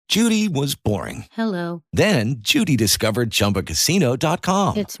Judy was boring. Hello. Then Judy discovered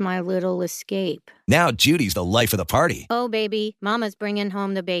ChumbaCasino.com. It's my little escape. Now Judy's the life of the party. Oh, baby, mama's bringing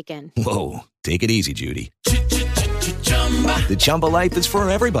home the bacon. Whoa, take it easy, Judy. The Chumba life is for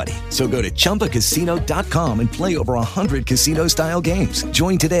everybody. So go to ChumbaCasino.com and play over 100 casino-style games.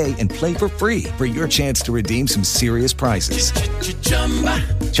 Join today and play for free for your chance to redeem some serious prizes.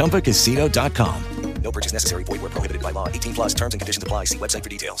 ChumbaCasino.com. No purchase necessary. Void where prohibited by law. 18 plus terms and conditions apply. See website for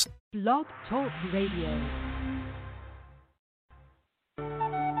details. Blog Talk Radio.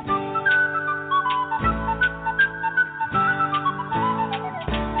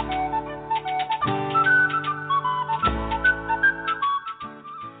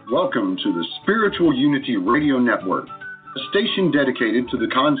 Welcome to the Spiritual Unity Radio Network, a station dedicated to the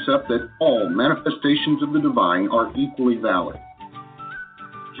concept that all manifestations of the divine are equally valid.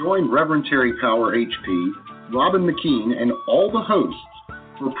 Join Reverend Terry Power HP, Robin McKean, and all the hosts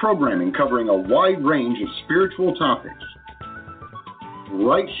for programming covering a wide range of spiritual topics,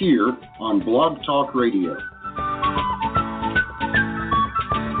 right here on Blog Talk Radio.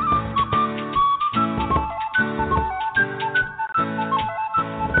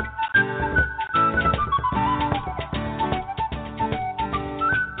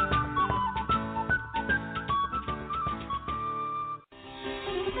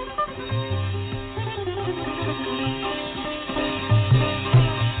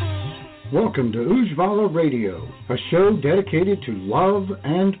 Welcome to Ujjvala Radio, a show dedicated to love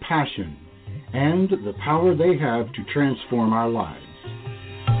and passion, and the power they have to transform our lives.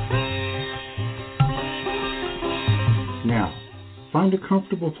 Now, find a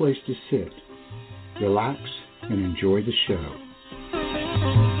comfortable place to sit, relax, and enjoy the show.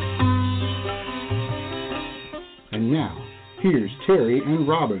 And now, here's Terry and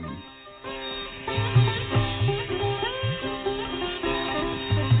Robin.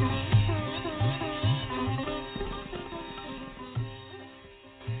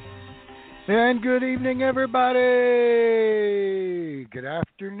 And good evening, everybody. Good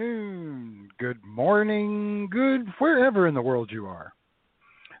afternoon, good morning, good wherever in the world you are.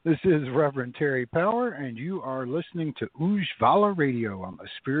 This is Reverend Terry Power, and you are listening to Ujjvala Radio on the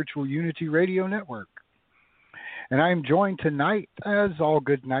Spiritual Unity Radio Network. And I am joined tonight, as all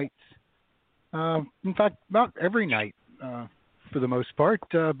good nights, in fact, about every night, for the most part,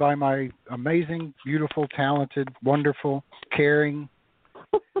 by my amazing, beautiful, talented, wonderful, caring,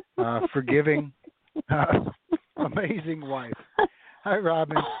 forgiving, amazing wife. Hi,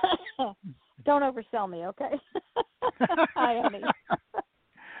 Robin. Don't oversell me, okay? Hi, honey.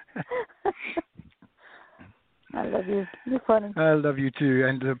 I love you. You're funny. I love you too,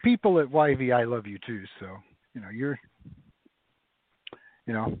 and the people at YV, I love you too. So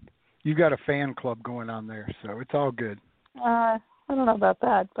you've got a fan club going on there, so it's all good. I don't know about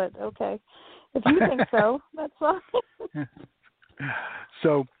that, but okay. If you think so, that's fine.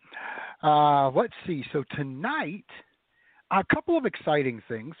 So, let's see. So tonight, a couple of exciting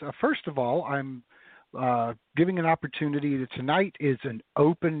things. First of all, I'm giving an opportunity that tonight is an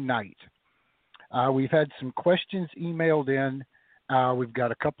open night. We've had some questions emailed in. We've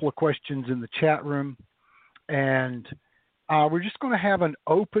got a couple of questions in the chat room. And we're just going to have an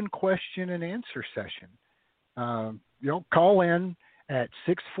open question and answer session. Call in at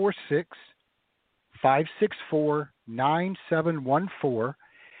 646-564-9714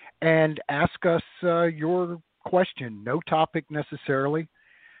 and ask us your question. No topic necessarily,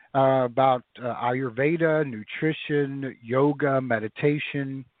 about Ayurveda, nutrition, yoga,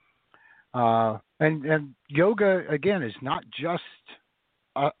 meditation. And yoga, again, is not just,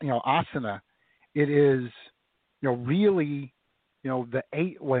 asana. It is, really, the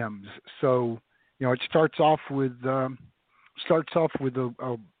 8 limbs. So, it starts off with a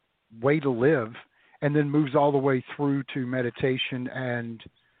way to live, and then moves all the way through to meditation and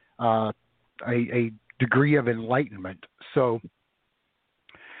a degree of enlightenment. So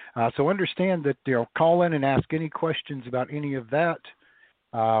understand that, call in and ask any questions about any of that.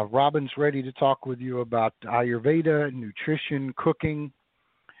 Robin's ready to talk with you about Ayurveda, nutrition, cooking.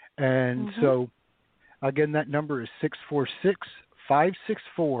 And so, again, that number is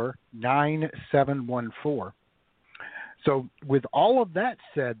 646-564-9714. So with all of that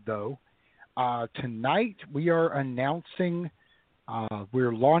said, though, tonight we are announcing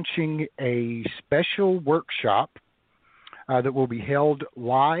we're launching a special workshop that will be held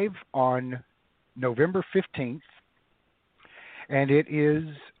live on November 15th. And it is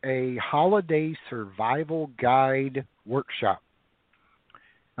a holiday survival guide workshop.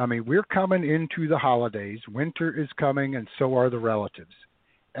 I mean, we're coming into the holidays. Winter is coming, and so are the relatives.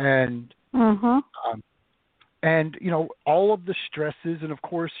 And And, all of the stresses, and of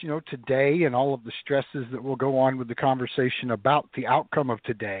course, today and all of the stresses that will go on with the conversation about the outcome of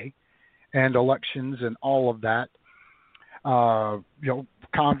today and elections and all of that,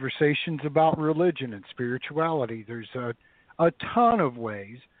 conversations about religion and spirituality. There's a ton of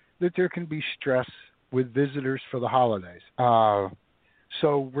ways that there can be stress with visitors for the holidays.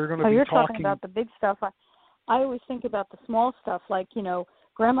 So we're going to be you're talking about the big stuff. I always think about the small stuff, like,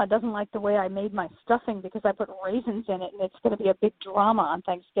 Grandma doesn't like the way I made my stuffing because I put raisins in it, and it's going to be a big drama on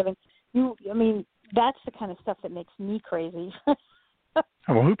Thanksgiving. That's the kind of stuff that makes me crazy.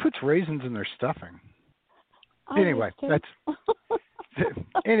 Well, who puts raisins in their stuffing? Anyway, that's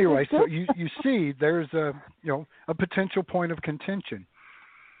anyway. So you see, there's a potential point of contention.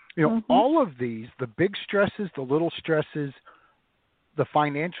 All of these, the big stresses, the little stresses, the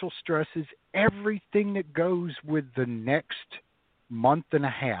financial stresses, everything that goes with the next month and a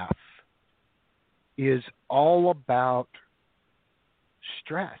half is all about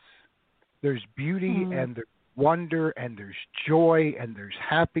stress. There's beauty and there's wonder and there's joy and there's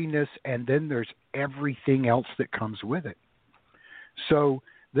happiness, and then there's everything else that comes with it. So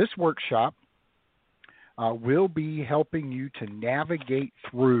this workshop will be helping you to navigate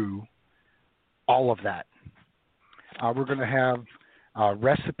through all of that. We're going to have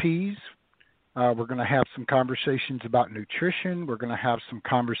recipes. We're going to have some conversations about nutrition. We're going to have some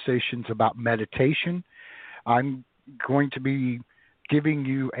conversations about meditation. I'm going to be giving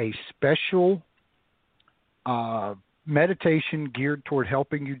you a special meditation geared toward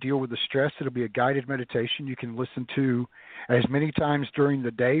helping you deal with the stress. It'll be a guided meditation you can listen to as many times during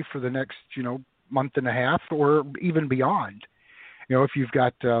the day for the next, month and a half or even beyond. If you've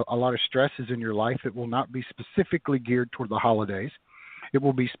got a lot of stresses in your life, it will not be specifically geared toward the holidays. It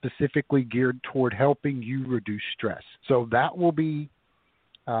will be specifically geared toward helping you reduce stress. So that will be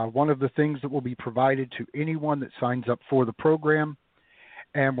one of the things that will be provided to anyone that signs up for the program.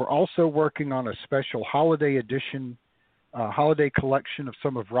 And we're also working on a special holiday edition, holiday collection of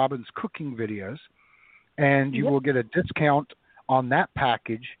some of Robin's cooking videos. And you will get a discount on that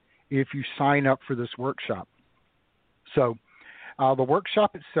package if you sign up for this workshop. So the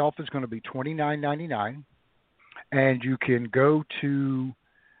workshop itself is going to be $29.99. And you can go to,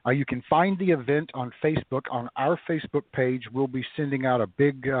 you can find the event on Facebook. On our Facebook page, we'll be sending out a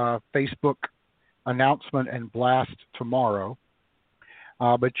big Facebook announcement and blast tomorrow.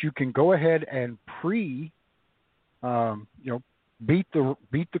 But you can go ahead and beat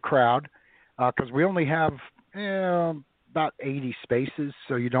the crowd because we only have about 80 spaces,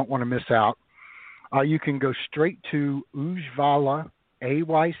 so you don't want to miss out. You can go straight to Ujjvala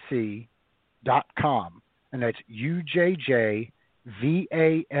AYC.com. And that's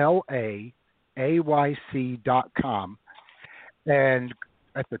UJJVALA-AYC.com. And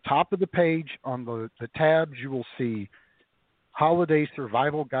at the top of the page on the tabs, you will see Holiday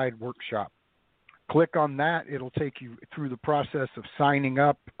Survival Guide Workshop. Click on that. It'll take you through the process of signing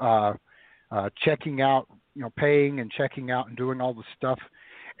up, checking out, paying and checking out and doing all the stuff.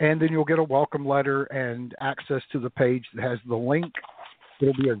 And then you'll get a welcome letter and access to the page that has the link.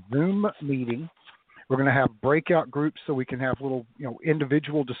 It'll be a Zoom meeting. We're going to have breakout groups so we can have little,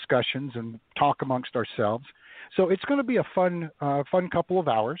 individual discussions and talk amongst ourselves. So it's going to be a fun couple of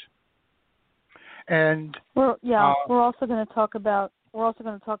hours. And we're also going to talk about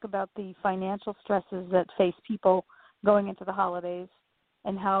the financial stresses that face people going into the holidays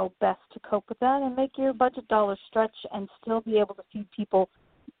and how best to cope with that and make your budget dollars stretch and still be able to feed people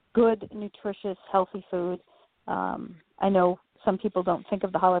good, nutritious, healthy food. I know some people don't think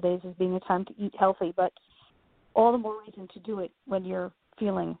of the holidays as being a time to eat healthy, but all the more reason to do it when you're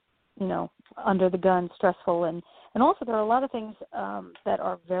feeling, under the gun, stressful. And also there are a lot of things that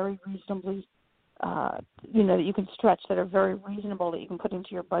are very reasonably, that you can stretch that are very reasonable that you can put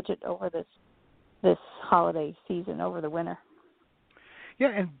into your budget over this holiday season, over the winter.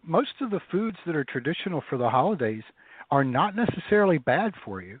 Yeah, and most of the foods that are traditional for the holidays are not necessarily bad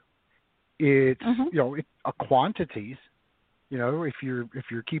for you. It's, quantities. If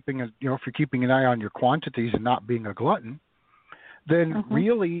you're keeping an eye on your quantities and not being a glutton, then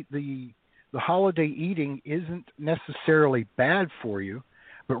really the holiday eating isn't necessarily bad for you.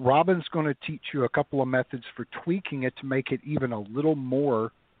 But Robin's going to teach you a couple of methods for tweaking it to make it even a little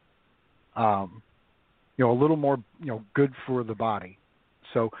more, good for the body.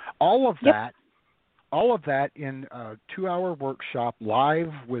 So all of that in a 2-hour workshop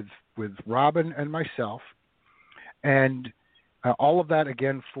live with Robin and myself, and all of that,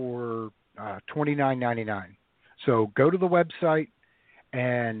 again, for $29.99. So go to the website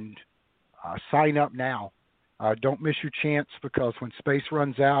and sign up now. Don't miss your chance, because when space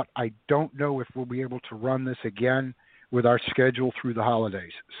runs out, I don't know if we'll be able to run this again with our schedule through the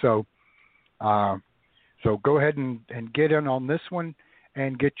holidays. So go ahead and get in on this one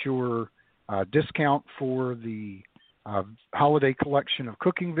and get your discount for the holiday collection of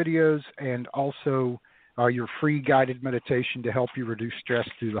cooking videos, and also your free guided meditation to help you reduce stress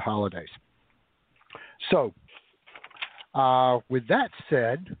through the holidays. So, with that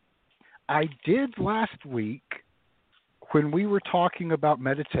said, I did last week, when we were talking about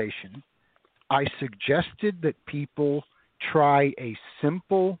meditation, I suggested that people try a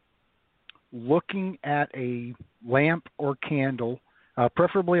simple looking at a lamp or candle,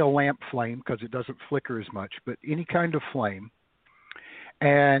 preferably a lamp flame because it doesn't flicker as much, but any kind of flame,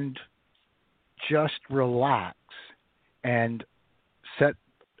 and just relax and set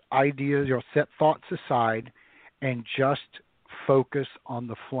ideas, set thoughts aside and just focus on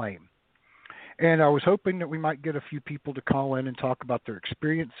the flame. And I was hoping that we might get a few people to call in and talk about their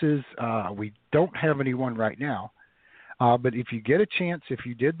experiences. We don't have anyone right now, but if you get a chance, if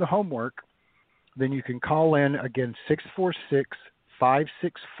you did the homework, then you can call in again,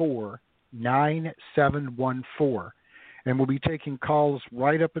 646-564-9714. And we'll be taking calls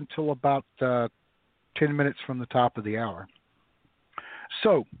right up until about 10 minutes from the top of the hour.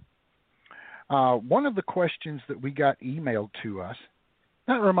 So, one of the questions that we got emailed to us,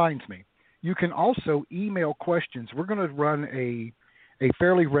 that reminds me, you can also email questions. We're going to run a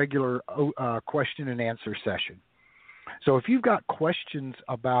fairly regular question and answer session. So if you've got questions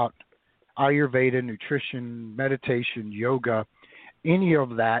about Ayurveda, nutrition, meditation, yoga, any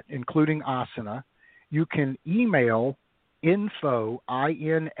of that, including asana, you can email info,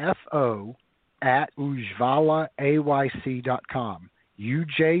 I-N-F-O, at ujjvallaaYC.com,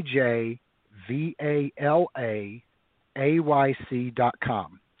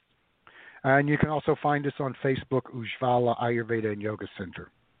 UJJVALA-AYC.com. And you can also find us on Facebook, Ujjvala Ayurveda and Yoga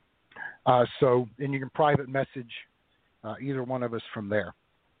Center. And you can private message either one of us from there.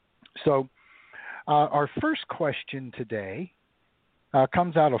 So our first question today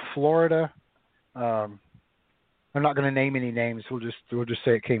comes out of Florida. I'm not going to name any names. We'll just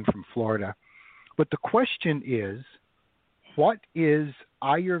say it came from Florida. But the question is, what is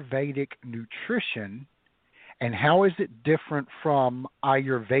Ayurvedic nutrition, and how is it different from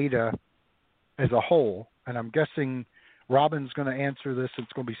Ayurveda as a whole? And I'm guessing Robin's going to answer this.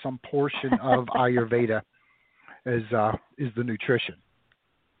 It's going to be some portion of Ayurveda is the nutrition.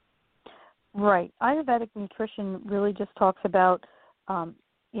 Right. Ayurvedic nutrition really just talks about,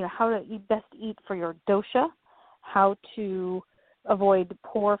 how to best eat for your dosha, how to avoid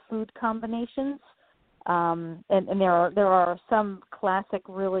poor food combinations, and there are some classic,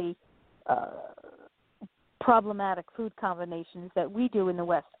 really problematic food combinations that we do in the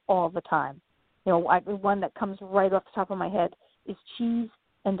West all the time. One that comes right off the top of my head is cheese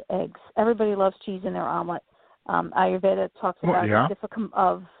and eggs. Everybody loves cheese in their omelet. Ayurveda talks about the difficulty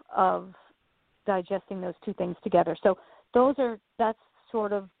of digesting those two things together. So that's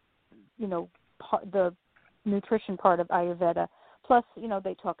sort of, the nutrition part of Ayurveda. Plus,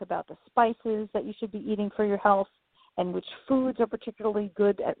 they talk about the spices that you should be eating for your health and which foods are particularly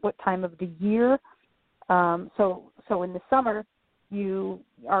good at what time of the year. So in the summer, you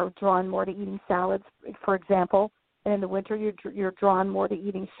are drawn more to eating salads, for example, and in the winter you're drawn more to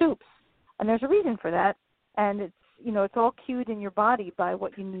eating soups. And there's a reason for that. And it's all cued in your body by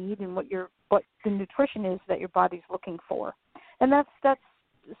what you need and what the nutrition is that your body's looking for. And that's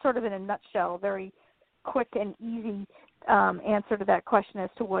sort of in a nutshell, very quick and easy answer to that question as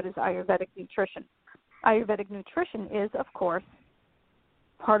to what is Ayurvedic nutrition. Ayurvedic nutrition is, of course,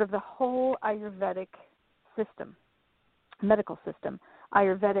 part of the whole Ayurvedic system, medical system.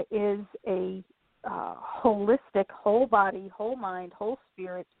 Ayurveda is a holistic, whole body, whole mind, whole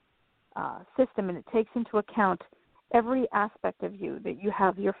spirit system, and it takes into account every aspect of you. That you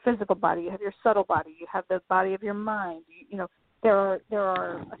have your physical body, you have your subtle body, you have the body of your mind. There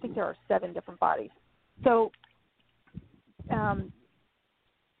are I think there are 7 different bodies. So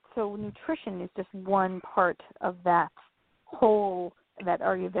nutrition is just one part of that whole that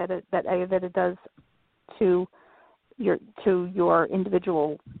Ayurveda does to your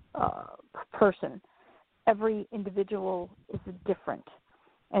individual person. Every individual is different,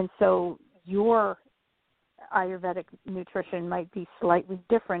 and so your Ayurvedic nutrition might be slightly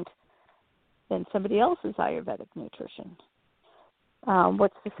different than somebody else's Ayurvedic nutrition.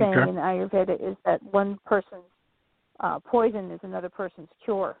 What's the saying in Ayurveda is that one person's poison is another person's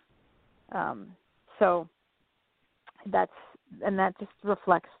cure. So that just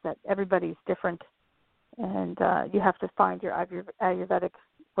reflects that everybody's different, and you have to find your Ayurvedic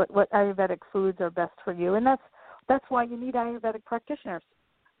what Ayurvedic foods are best for you, and that's why you need Ayurvedic practitioners.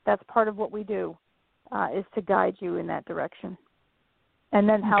 That's part of what we do, is to guide you in that direction, and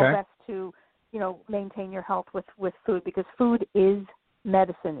then how best to, maintain your health with food, because food is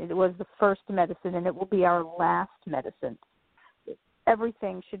medicine. It was the first medicine, and it will be our last medicine.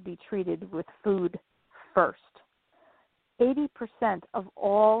 Everything should be treated with food first. 80% of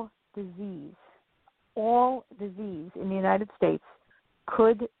all disease in the United States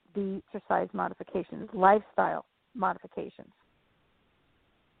could be exercise modifications, lifestyle modifications.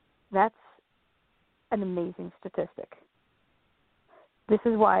 That's an amazing statistic. This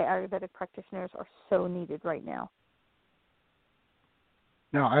is why Ayurvedic practitioners are so needed right now.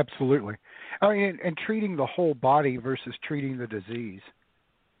 No, absolutely. I mean, and treating the whole body versus treating the disease.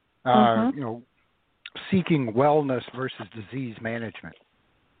 Seeking wellness versus disease management.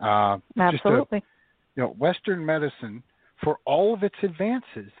 Absolutely. Western medicine, for all of its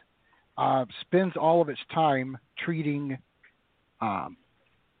advances, spends all of its time treating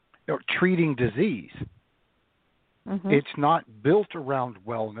disease. Mm-hmm. It's not built around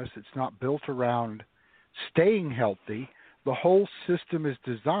wellness. It's not built around staying healthy. The whole system is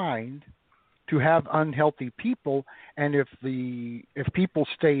designed to have unhealthy people, and if people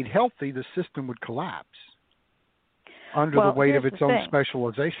stayed healthy, the system would collapse under the weight of its own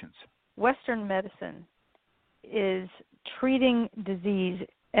specializations. Western medicine is treating disease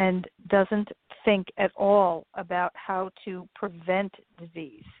and doesn't think at all about how to prevent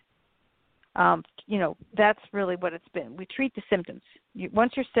disease. That's really what it's been. We treat the symptoms.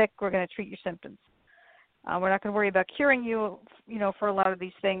 Once you're sick, we're going to treat your symptoms. We're not going to worry about curing you, for a lot of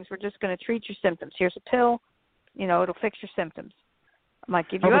these things. We're just going to treat your symptoms. Here's a pill, it'll fix your symptoms. I might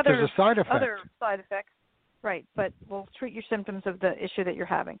give you other side effects. Right, but we'll treat your symptoms of the issue that you're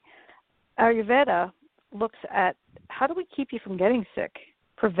having. Ayurveda looks at how do we keep you from getting sick?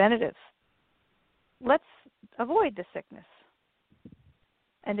 Preventative. Let's avoid the sickness.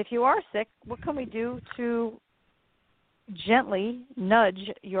 And if you are sick, what can we do to gently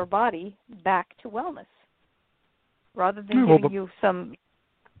nudge your body back to wellness rather than giving you some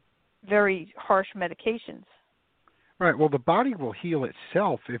very harsh medications? Right. Well, the body will heal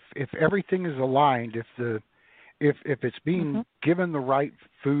itself if everything is aligned, if it's being given the right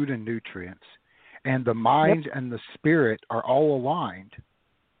food and nutrients, and the mind and the spirit are all aligned,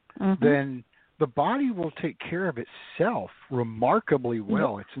 then the body will take care of itself remarkably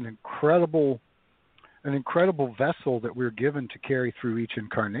well. It's an incredible vessel that we're given to carry through each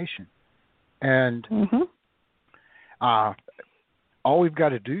incarnation. And all we've got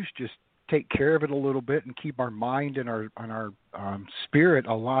to do is just take care of it a little bit and keep our mind and our spirit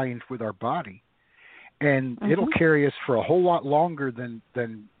aligned with our body. And it'll carry us for a whole lot longer than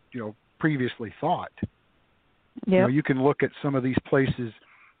previously thought. Yeah. You can look at some of these places.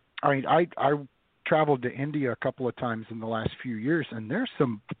 I mean, I traveled to India a couple of times in the last few years, and there's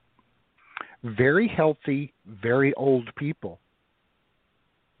some very healthy, very old people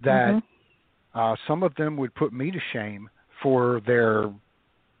that some of them would put me to shame for their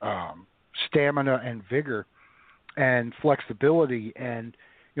stamina and vigor and flexibility. And,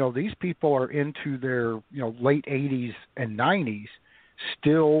 these people are into their, late 80s and 90s,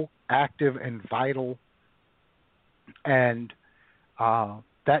 still active and vital. And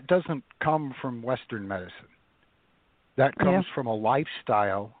that doesn't come from Western medicine. That comes from a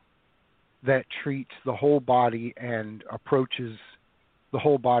lifestyle that treats the whole body and approaches the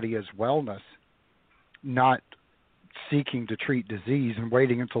whole body as wellness, not seeking to treat disease and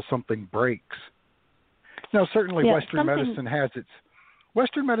waiting until something breaks. Now, certainly Western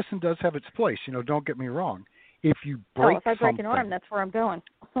medicine does have its place. Don't get me wrong. If you break if I break an arm, that's where I'm going.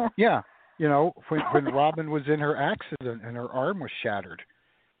 When Robin was in her accident and her arm was shattered,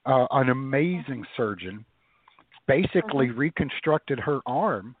 an amazing surgeon basically reconstructed her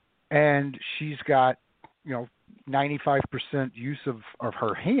arm, and she's got 95% use of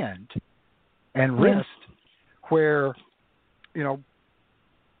her hand and wrist, where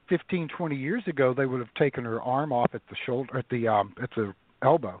 15, 20 years ago they would have taken her arm off at the shoulder, at the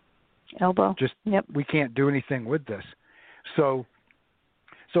elbow. We can't do anything with this. So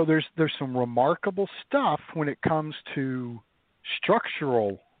there's some remarkable stuff when it comes to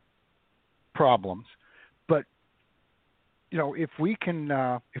structural problems, but if we can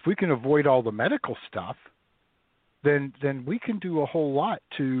avoid all the medical stuff, then we can do a whole lot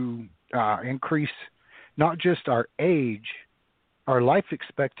to increase not just our age, our life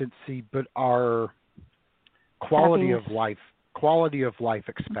expectancy, but our quality of life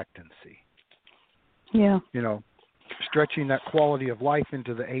expectancy. Yeah. Stretching that quality of life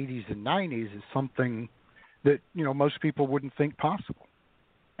into the 80s and 90s is something that most people wouldn't think possible.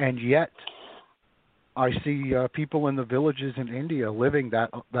 and yet I see people in the villages in India living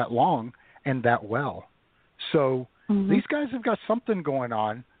that long and that well. So these guys have got something going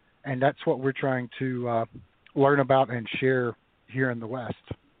on, and that's what we're trying to learn about and share here in the West.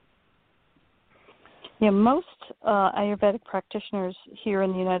 Yeah, most Ayurvedic practitioners here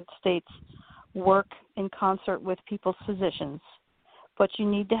in the United States work in concert with people's physicians, but you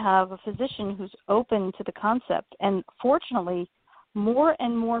need to have a physician who's open to the concept. And fortunately, more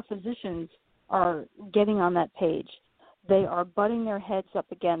and more physicians are getting on that page. They are butting their heads up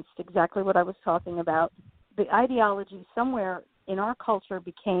against exactly what I was talking about. The ideology somewhere in our culture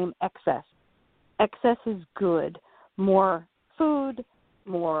became excess. Excess is good. More food,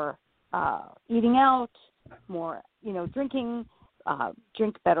 more eating out, more, drinking,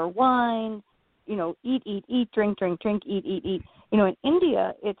 drink better wine, eat, drink, eat. In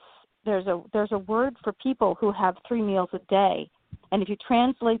India, there's a word for people who have 3 meals a day. And if you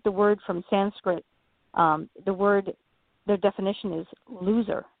translate the word from Sanskrit, their definition is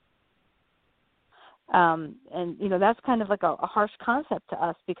loser. And that's kind of like a harsh concept to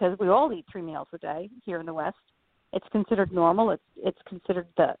us because we all eat 3 meals a day here in the West. It's considered normal. It's considered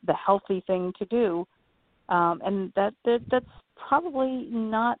the healthy thing to do, and that's probably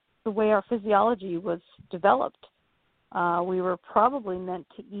not the way our physiology was developed. We were probably meant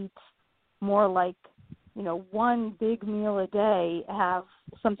to eat more like, 1 big meal a day, have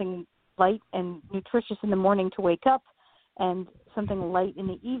something light and nutritious in the morning to wake up, and something light in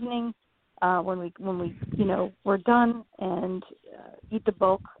the evening when we we're done, and eat the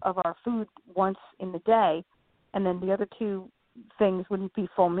bulk of our food once in the day. And then the other 2 things wouldn't be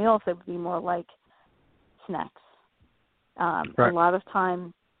full meals; they would be more like snacks. Right. A lot of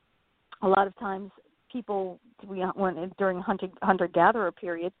times, people during hunter-gatherer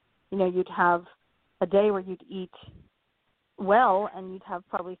period, you'd have a day where you'd eat well, and you'd have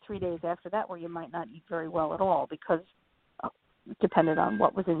probably 3 days after that where you might not eat very well at all because it depended on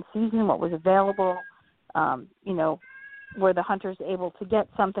what was in season, what was available. Were the hunters able to get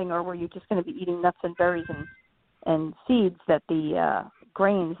something, or were you just going to be eating nuts and berries and seeds that the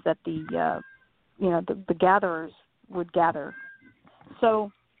grains that the gatherers would gather.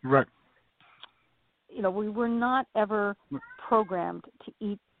 So, right. We were not ever programmed to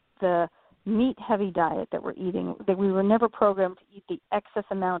eat the meat-heavy diet that we're eating. That we were never programmed to eat the excess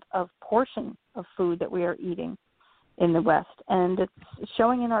amount of portion of food that we are eating in the West, and it's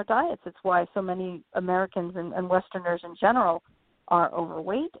showing in our diets. It's why so many Americans and Westerners in general are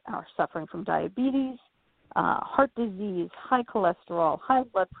overweight, are suffering from diabetes, heart disease, high cholesterol, high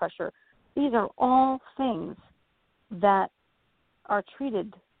blood pressure. These are all things that are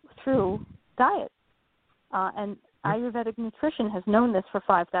treated through diet. And Ayurvedic nutrition has known this for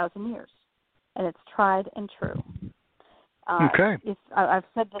 5,000 years, and it's tried and true. Okay. I've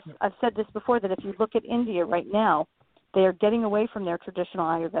said this before, that if you look at India right now, they are getting away from their traditional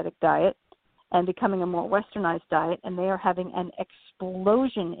Ayurvedic diet and becoming a more westernized diet, and they are having an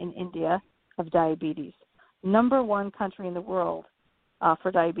explosion in India of diabetes. Number 1 country in the world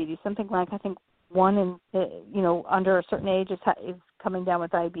for diabetes. Something like, I think, 1 in under a certain age is coming down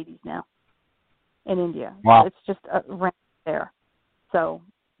with diabetes now in India. Wow. It's just rampant there. So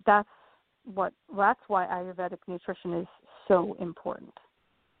that's why Ayurvedic nutrition is so important.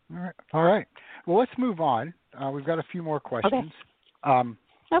 All right. Well, let's move on. We've got a few more questions.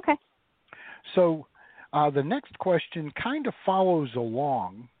 Okay. So the next question kind of follows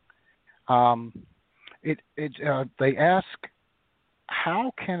along. They ask,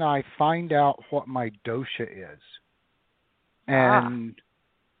 how can I find out what my dosha is? And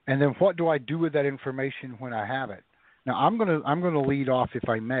then what do I do with that information when I have it? Now I'm gonna lead off, if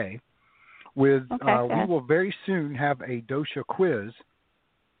I may, with we will very soon have a dosha quiz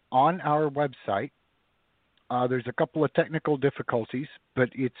on our website. There's a couple of technical difficulties, but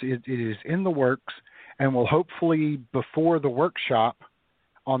it is in the works, and we'll hopefully, before the workshop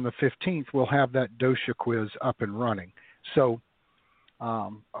on the 15th, we'll have that dosha quiz up and running. So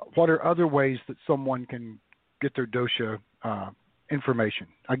what are other ways that someone can get their dosha information?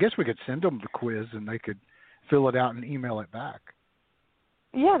 I guess we could send them the quiz and they could fill it out and email it back.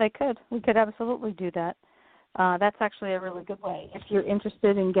 Yeah, they could. We could absolutely do that. That's actually a really good way. If you're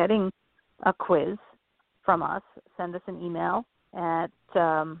interested in getting a quiz from us, send us an email at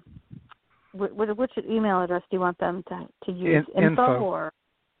which email address do you want them to use?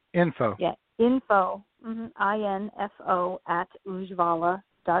 Info. Yeah, info, info at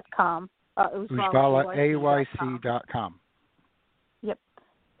Ujjvala.com. Ujjvala AYC.com. Yep.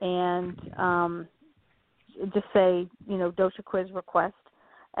 And just say, dosha quiz request,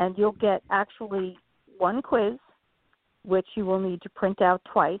 and you'll get actually 1 quiz which you will need to print out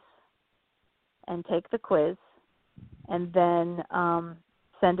twice and take the quiz, and then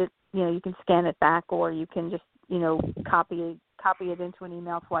send it. You can scan it back, or you can just copy it into an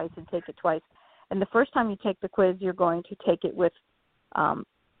email twice and take it twice. And the first time you take the quiz, you're going to take it with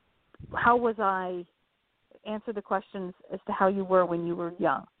how was I? Answer the questions as to how you were when you were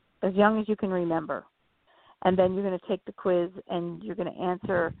young as you can remember. And then you're going to take the quiz and you're going to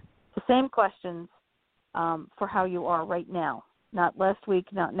answer the same questions for how you are right now. Not last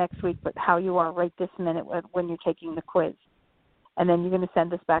week, not next week, but how you are right this minute when you're taking the quiz. And then you're going to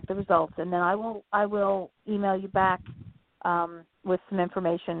send us back the results. And then I will email you back with some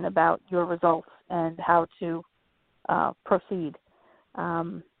information about your results and how to proceed.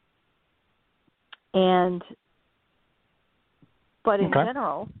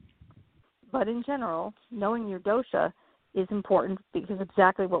 But in general, knowing your dosha is important, because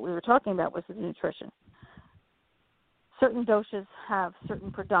exactly what we were talking about was the nutrition. Certain doshas have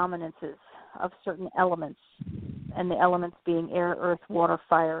certain predominances of certain elements, and the elements being air, earth, water,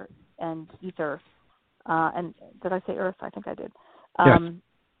 fire, and ether. And did I say earth? I think I did. Yes.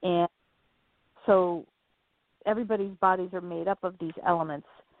 And so everybody's bodies are made up of these elements,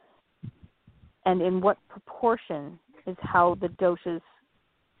 and in what proportion is how the doshas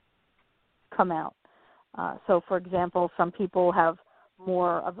come out. So, for example, some people have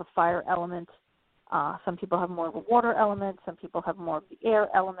more of a fire element, some people have more of a water element, some people have more of the air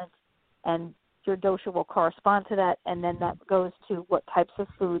element, and your dosha will correspond to that, and then that goes to what types of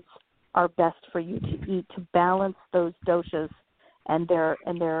foods are best for you to eat to balance those doshas and their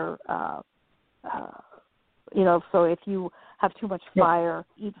so if you have too much fire,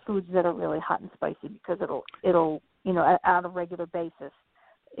 eat foods that are really hot and spicy, because it'll out of regular basis,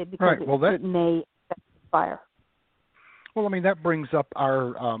 it may affect fire. Well, I mean, that brings up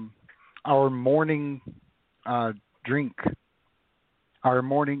our morning drink. Our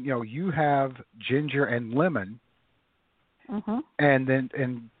morning, you have ginger and lemon, and then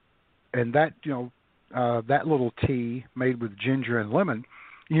and that that little tea made with ginger and lemon.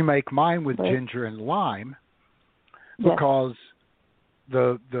 You make mine with ginger and lime, because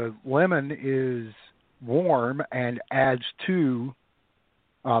the lemon is warm and adds to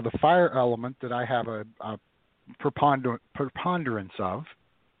the fire element that I have a preponderance of.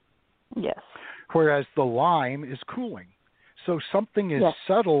 Yes. Whereas the lime is cooling. So something as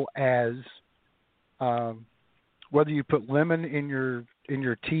subtle as whether you put lemon in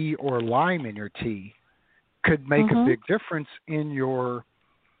your tea or lime in your tea could make a big difference in your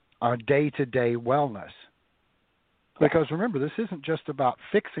day-to-day wellness. Because remember, this isn't just about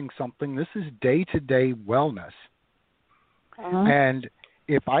fixing something. This is day-to-day wellness. And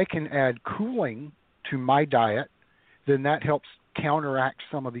if I can add cooling to my diet, then that helps counteract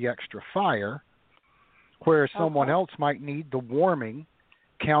some of the extra fire, whereas someone else might need the warming,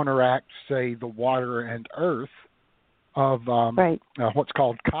 counteract, say, the water and earth of what's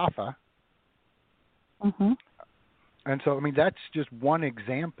called kapha. And so, I mean, that's just one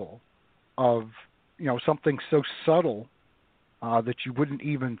example of, something so subtle that you wouldn't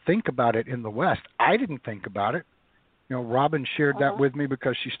even think about it in the West. I didn't think about it. Robin shared that with me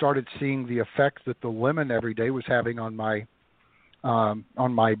because she started seeing the effect that the lemon every day was having on my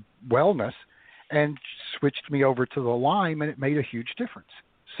wellness, and switched me over to the lime, and it made a huge difference.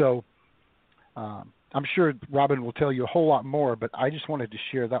 So I'm sure Robin will tell you a whole lot more, but I just wanted to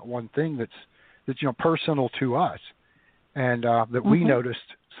share that one thing that's personal to us, and that we noticed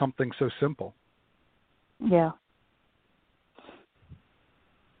something so simple. Yeah.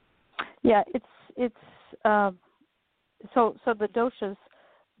 Yeah, it's so the doshas,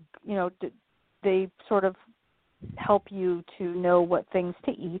 they sort of help you to know what things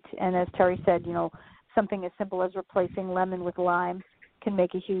to eat, and as Terry said, something as simple as replacing lemon with lime can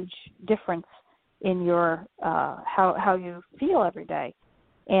make a huge difference in your how you feel every day.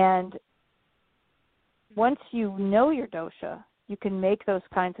 And once you know your dosha, you can make those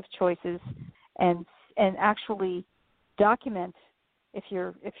kinds of choices and actually document, if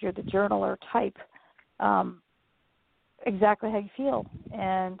you're the journaler type, exactly how you feel.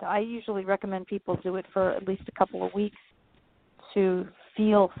 And I usually recommend people do it for at least a couple of weeks to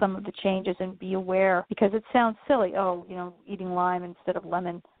feel some of the changes and be aware, because it sounds silly, eating lime instead of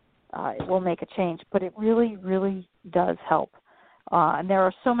lemon, it will make a change, but it really, really does help. And there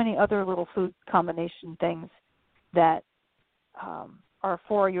are so many other little food combination things that are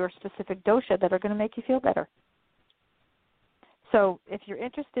for your specific dosha that are going to make you feel better. So if you're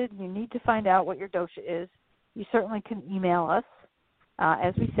interested and you need to find out what your dosha is, you certainly can email us,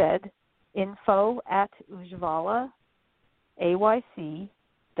 as we said, info@Ujjvala AYC.com.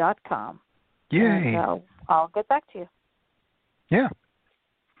 Yay. And I'll get back to you. Yeah.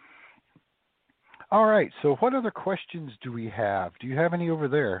 All right. So what other questions do we have? Do you have any over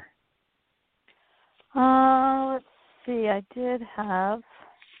there? Let's see. I did have.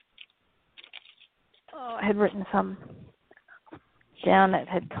 Oh, I had written some down that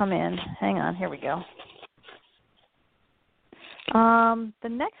had come in. Hang on. Here we go. The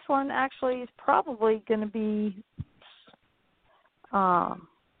next one actually is probably going to be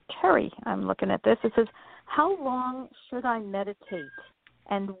Terry. I'm looking at this. It says, how long should I meditate?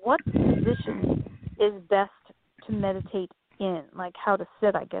 And what position is best to meditate in? Like how to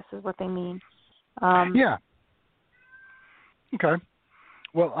sit, I guess, is what they mean. Yeah. Okay.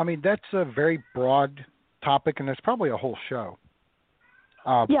 Well, I mean, that's a very broad topic, and it's probably a whole show.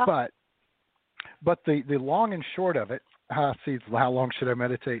 Yeah. But the long and short of it, see, how long should I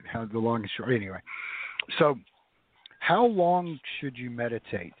meditate? How the long and short. Anyway, so how long should you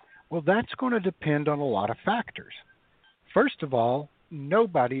meditate? Well, that's going to depend on a lot of factors. First of all,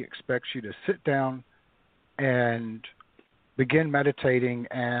 nobody expects you to sit down and begin meditating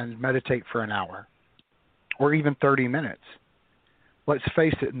and meditate for an hour or even 30 minutes. Let's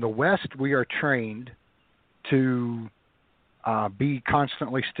face it, in the West, we are trained to be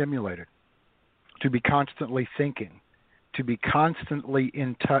constantly stimulated, to be constantly thinking, to be constantly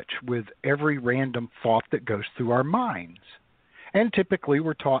in touch with every random thought that goes through our minds. And typically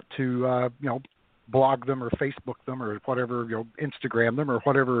we're taught to, blog them or Facebook them or whatever, Instagram them or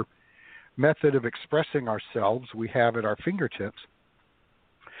whatever method of expressing ourselves we have at our fingertips.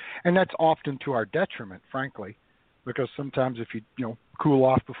 And that's often to our detriment, frankly, because sometimes if you, cool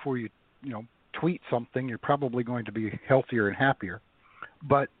off before you, tweet something, you're probably going to be healthier and happier.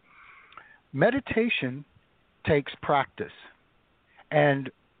 But meditation takes practice. And,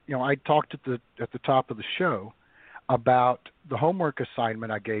 I talked at the top of the show about the homework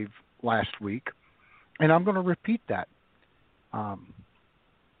assignment I gave last week, and I'm going to repeat that.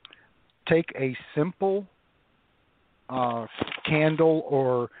 Take a simple candle,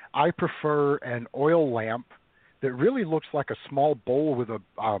 or I prefer an oil lamp that really looks like a small bowl with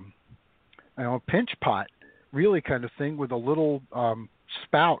a pinch pot, really kind of thing, with a little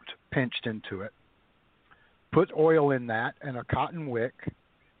spout pinched into it. Put oil in that and a cotton wick,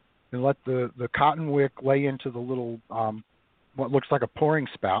 and let the cotton wick lay into the little, what looks like a pouring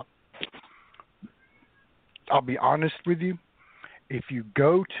spout. I'll be honest with you, if you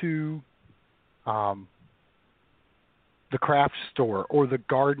go to the craft store or the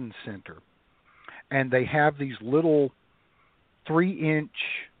garden center, and they have these little 3-inch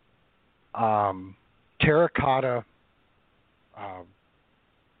terracotta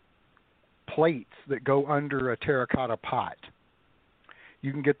plates that go under a terracotta pot.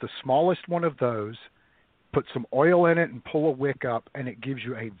 You can get the smallest one of those, put some oil in it and pull a wick up, and it gives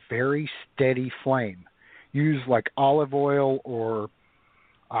you a very steady flame. Use like olive oil, or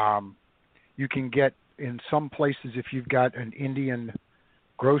you can get in some places, if you've got an Indian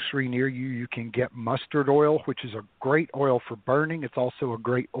grocery near you, you can get mustard oil, which is a great oil for burning. It's also a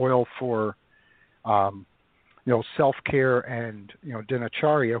great oil for self-care and,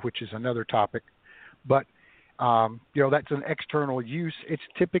 dinacharya, which is another topic. But, that's an external use. It's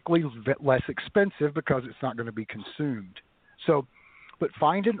typically less expensive because it's not going to be consumed. So, but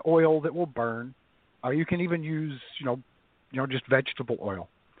find an oil that will burn. You can even use, just vegetable oil.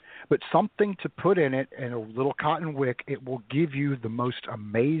 But something to put in it and a little cotton wick, it will give you the most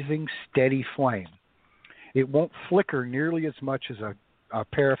amazing steady flame. It won't flicker nearly as much as a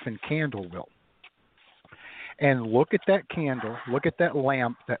paraffin candle will. And look at that candle, look at that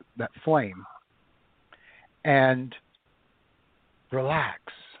lamp, that flame, and relax.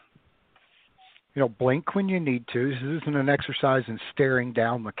 Blink when you need to. This isn't an exercise in staring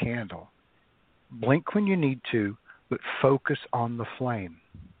down the candle. Blink when you need to, but focus on the flame.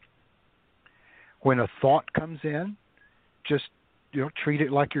 When a thought comes in, just treat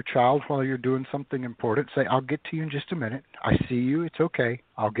it like your child while you're doing something important. Say, I'll get to you in just a minute. I see you. It's okay.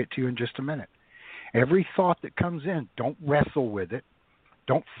 I'll get to you in just a minute. Every thought that comes in, don't wrestle with it.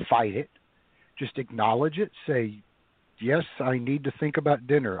 Don't fight it. Just acknowledge it. Say, yes, I need to think about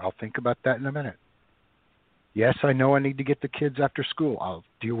dinner. I'll think about that in a minute. Yes, I know I need to get the kids after school. I'll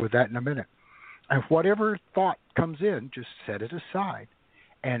deal with that in a minute. And whatever thought comes in, just set it aside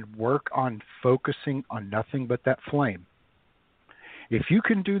and work on focusing on nothing but that flame. If you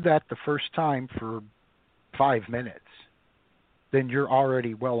can do that the first time for 5 minutes, then you're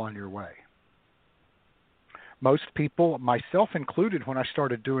already well on your way. Most people, myself included, when I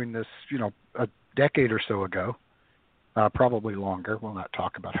started doing this, a decade or so ago, probably longer. We'll not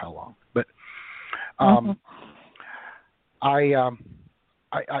talk about how long, but I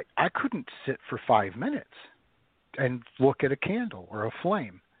couldn't sit for 5 minutes. and look at a candle or a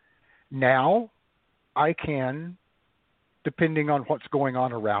flame. Now I can, depending on what's going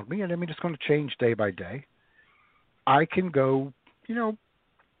on around me, and I mean it's going to change day by day, I can go,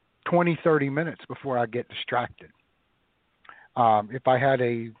 20, 30 minutes before I get distracted. If I had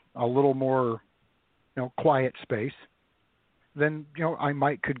a little more, quiet space, then,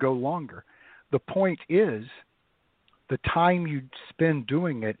 I could go longer. The point is, the time you spend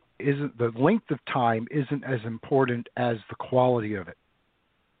doing it isn't, the length of time isn't as important as the quality of it.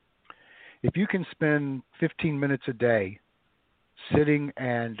 If you can spend 15 minutes a day sitting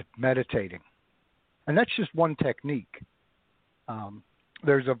and meditating, and that's just one technique.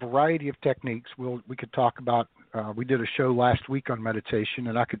 There's a variety of techniques we could talk about. We did a show last week on meditation,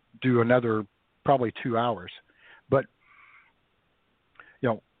 and I could do another probably 2 hours. But,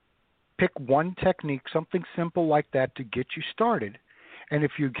 pick one technique, something simple like that to get you started. And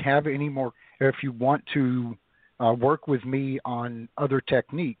if you have any more, or if you want to work with me on other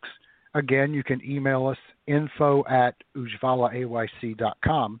techniques, again, you can email us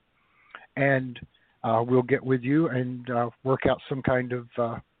info@ujjvallaaYC.com, and we'll get with you and work out some kind of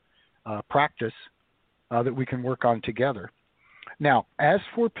practice that we can work on together. Now, as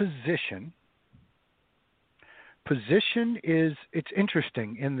for position it's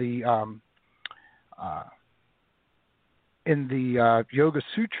interesting. In the Yoga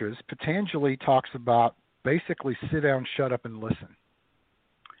Sutras, Patanjali talks about basically sit down, shut up, and listen.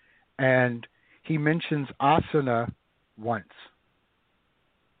 And he mentions asana once.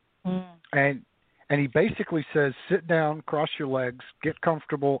 And he basically says, sit down, cross your legs, get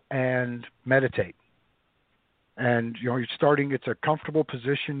comfortable, and meditate. And, you're starting, it's a comfortable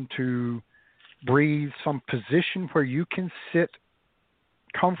position to breathe, some position where you can sit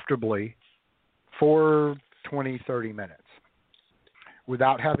comfortably for 20, 30 minutes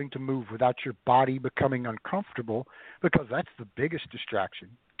without having to move, without your body becoming uncomfortable, because that's the biggest distraction.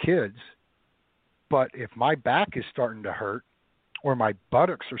 Kids, but if my back is starting to hurt or my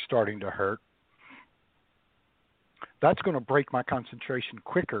buttocks are starting to hurt, that's going to break my concentration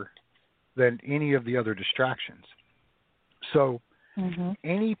quicker than any of the other distractions. So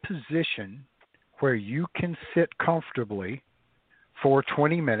any position where you can sit comfortably for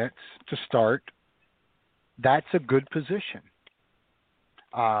 20 minutes to start, that's a good position.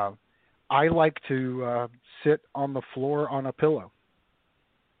 I like to sit on the floor on a pillow.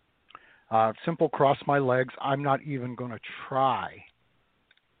 Simple, cross my legs. I'm not even going to try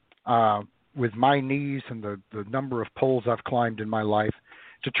with my knees and the number of poles I've climbed in my life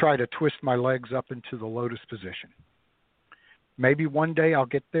to try to twist my legs up into the lotus position. Maybe one day I'll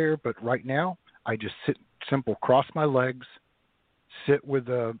get there, but right now I just sit simple, cross my legs, sit with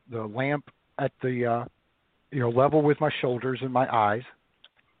the lamp at the level with my shoulders and my eyes,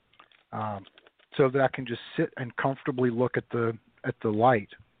 so that I can just sit and comfortably look at the light.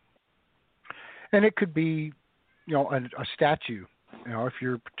 And it could be, a statue. If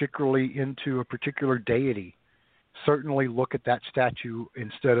you're particularly into a particular deity, certainly look at that statue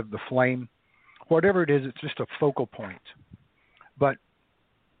instead of the flame. Whatever it is, it's just a focal point. But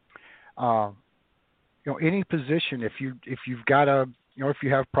any position, if you've got if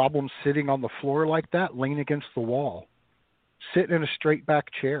you have problems sitting on the floor like that, lean against the wall. Sit in a straight back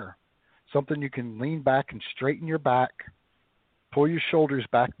chair, something you can lean back and straighten your back, pull your shoulders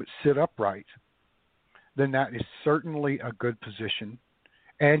back, but sit upright. Then that is certainly a good position,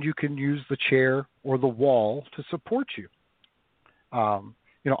 and you can use the chair or the wall to support you.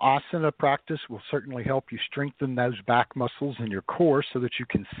 Asana practice will certainly help you strengthen those back muscles in your core so that you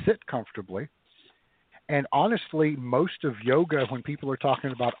can sit comfortably. And honestly, most of yoga, when people are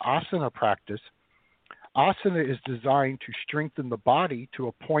talking about asana practice, asana is designed to strengthen the body to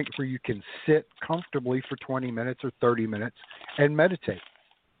a point where you can sit comfortably for 20 minutes or 30 minutes and meditate.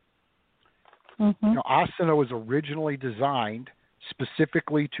 Asana was originally designed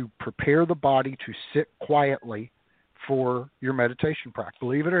specifically to prepare the body to sit quietly for your meditation practice.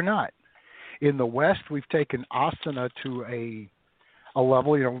 Believe it or not, in the West, we've taken asana to a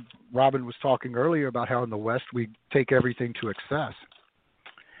level. Robin was talking earlier about how in the West we take everything to excess.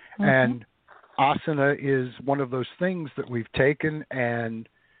 And asana is one of those things that we've taken, and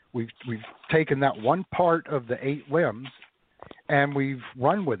we've taken that one part of the 8 limbs and we've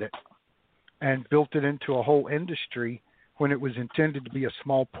run with it and built it into a whole industry when it was intended to be a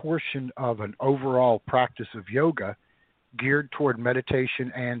small portion of an overall practice of yoga geared toward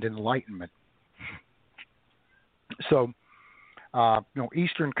meditation and enlightenment. So,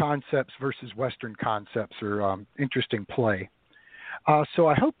 Eastern concepts versus Western concepts are interesting play. So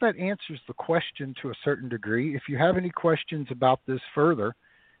I hope that answers the question to a certain degree. If you have any questions about this further,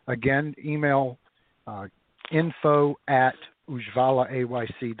 again, email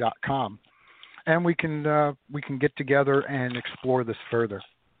info@ujjvalaayc.com, and we can get together and explore this further.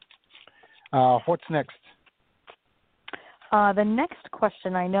 What's next? The next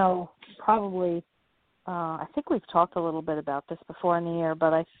question, I know probably, I think we've talked a little bit about this before in the air,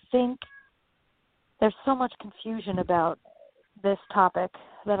 but I think there's so much confusion about this topic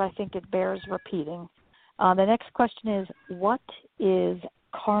that I think it bears repeating. The next question is, what is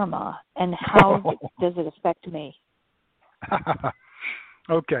karma, and how does it affect me?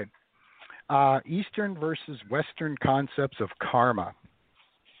 Okay. Eastern versus Western concepts of karma.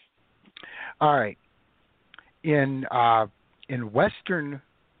 All right. In Western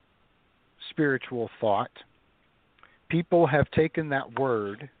spiritual thought, people have taken that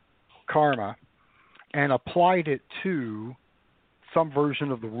word, karma, and applied it to some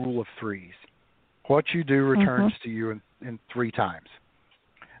version of the rule of threes. What you do returns to you in 3 times.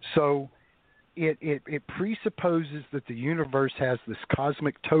 So it presupposes that the universe has this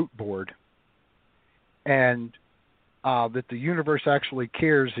cosmic tote board, and that the universe actually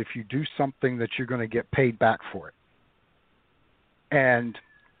cares if you do something that you're going to get paid back for it. And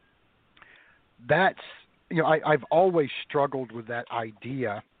that's, I've always struggled with that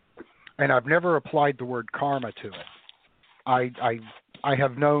idea, and I've never applied the word karma to it. I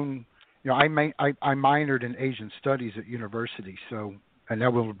have known, I minored in Asian studies at university, so, and I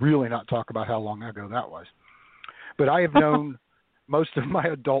will really not talk about how long ago that was. But I have known most of my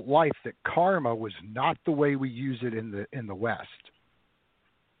adult life that karma was not the way we use it in the West.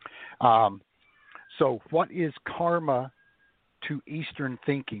 So what is karma to Eastern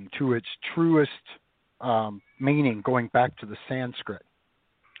thinking, to its truest meaning, going back to the Sanskrit?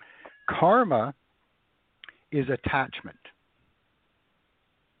 Karma is attachment.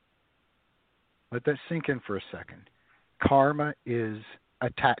 Let that sink in for a second. Karma is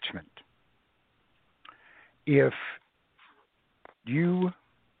attachment. If you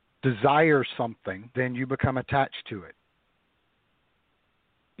desire something, then you become attached to it.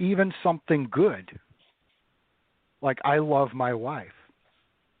 Even something good, like I love my wife.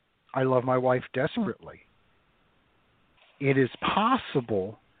 I love my wife desperately. It is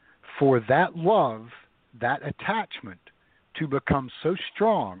possible for that love, that attachment, to become so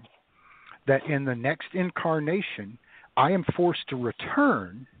strong that in the next incarnation, I am forced to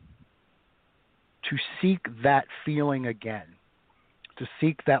return to seek that feeling again, to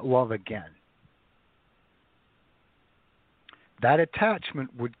seek that love again. That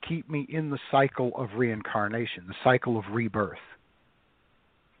attachment would keep me in the cycle of reincarnation, the cycle of rebirth.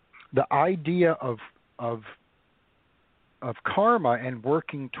 The idea of karma and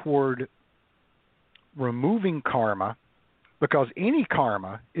working toward removing karma, because any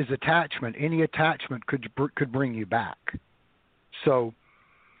karma is attachment. Any attachment could bring you back. So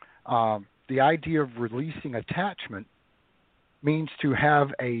the idea of releasing attachment means to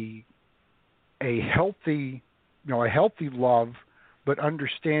have a healthy love, but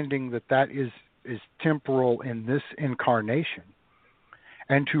understanding that is temporal in this incarnation,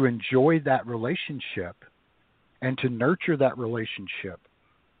 and to enjoy that relationship and to nurture that relationship,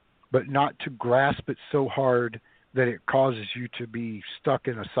 but not to grasp it so hard that it causes you to be stuck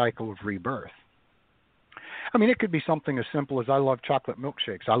in a cycle of rebirth. I mean, it could be something as simple as I love chocolate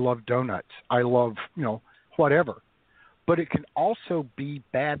milkshakes, I love donuts, I love, whatever. But it can also be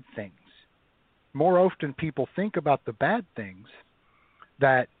bad things. More often people think about the bad things,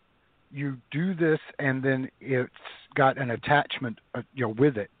 that you do this and then it's got an attachment,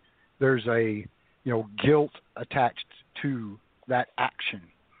 with it. There's a, guilt attached to that action,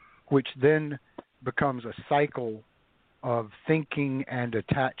 which then becomes a cycle of thinking and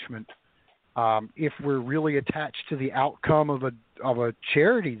attachment. If we're really attached to the outcome of a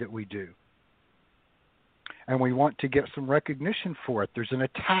charity that we do, and we want to get some recognition for it, there's an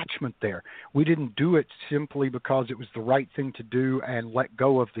attachment there. We didn't do it simply because it was the right thing to do and let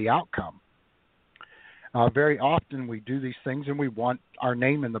go of the outcome. Very often we do these things and we want our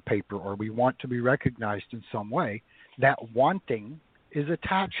name in the paper, or we want to be recognized in some way. That wanting is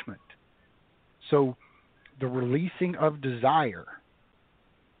attachment. So the releasing of desire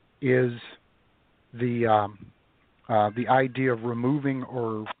is the idea of removing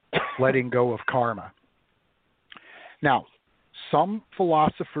or letting go of karma. Now, some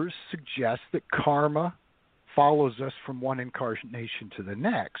philosophers suggest that karma follows us from one incarnation to the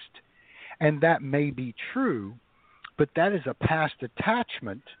next, and that may be true, but that is a past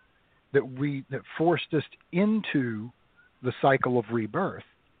attachment that forced us into the cycle of rebirth.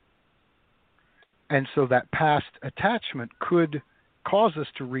 And so that past attachment could cause us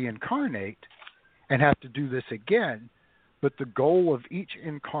to reincarnate and have to do this again, but the goal of each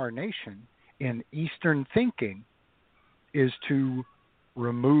incarnation in Eastern thinking is to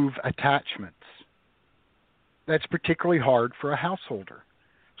remove attachments. That's particularly hard for a householder,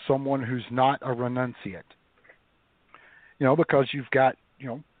 someone who's not a renunciate. Because you've got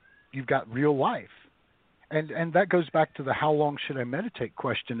real life. And that goes back to the how long should I meditate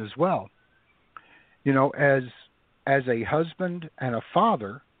question as well. As a husband and a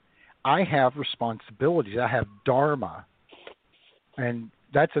father, I have responsibilities. I have dharma. And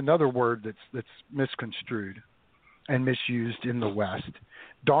that's another word that's misconstrued and misused in the West.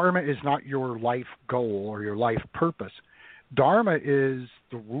 Dharma is not your life goal or your life purpose. Dharma is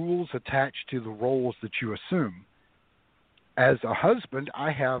the rules attached to the roles that you assume. As a husband,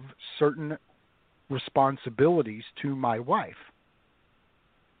 I have certain responsibilities to my wife.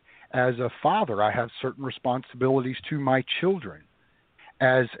 As a father, I have certain responsibilities to my children.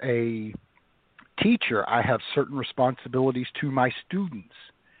 As a teacher, I have certain responsibilities to my students.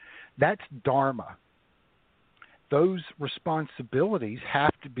 That's dharma. Those responsibilities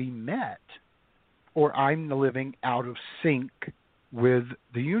have to be met, or I'm living out of sync with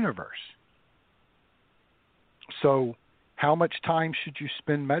the universe. So, how much time should you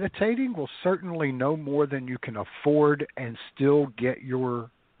spend meditating? Well, certainly no more than you can afford and still get your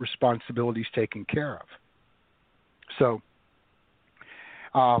responsibilities taken care of. So,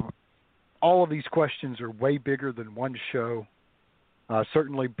 all of these questions are way bigger than one show,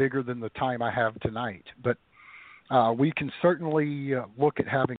 certainly bigger than the time I have tonight. But we can certainly look at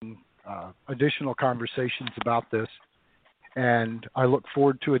having additional conversations about this, and I look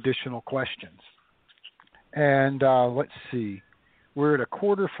forward to additional questions. And let's see. We're at a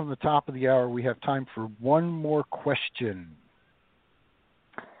quarter from the top of the hour. We have time for one more question.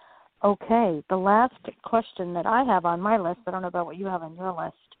 Okay. The last question that I have on my list, I don't know about what you have on your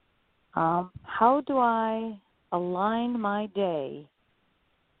list. How do I align my day?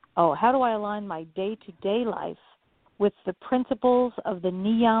 How do I align my day-to-day life with the principles of the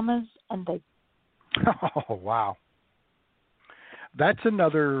niyamas and the... Oh, wow. That's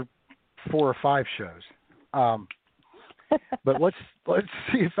another 4 or 5 shows. But let's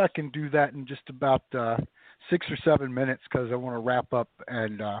see if I can do that in just about 6 or 7 minutes, because I want to wrap up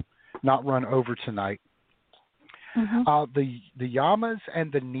and not run over tonight. Mm-hmm. The yamas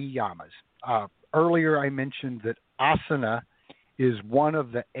and the niyamas. Earlier I mentioned that asana is one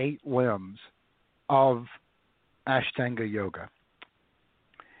of the 8 limbs of Ashtanga Yoga.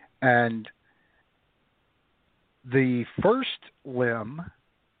 And the first limb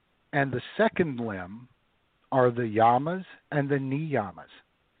and the second limb are the yamas and the niyamas.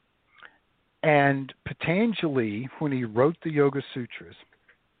 And Patanjali, when he wrote the Yoga Sutras,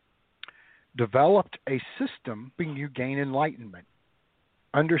 developed a system when you gain enlightenment.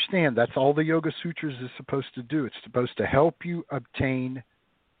 Understand, that's all the Yoga Sutras is supposed to do. It's supposed to help you obtain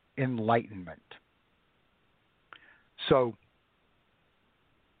enlightenment. So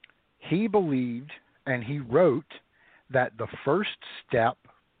he believed and he wrote that the first step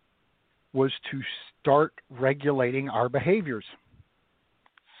was to start regulating our behaviors.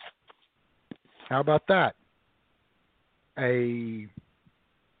 How about that? A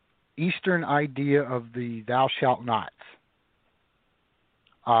Eastern idea of the thou shalt nots.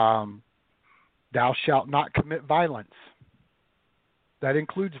 Thou shalt not commit violence. That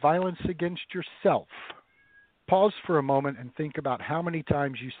includes violence against yourself. Pause for a moment and think about how many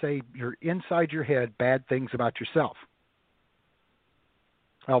times you say you're inside your head bad things about yourself.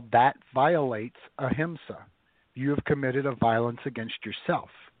 Well, that violates ahimsa. You have committed a violence against yourself.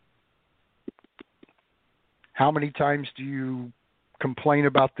 How many times do you complain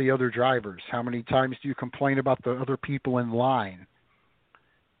about the other drivers? How many times do you complain about the other people in line?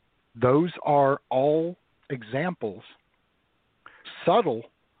 Those are all examples, subtle,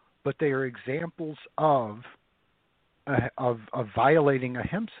 but they are examples of violating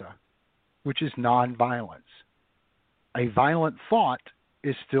ahimsa, which is nonviolence. A violent thought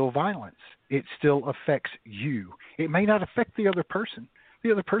is still violence. It still affects you. It may not affect the other person.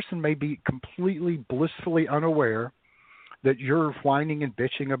 The other person may be completely blissfully unaware that you're whining and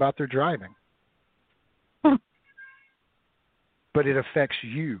bitching about their driving. But it affects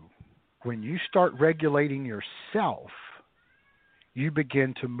you. When you start regulating yourself, you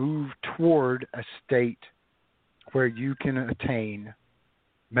begin to move toward a state where you can attain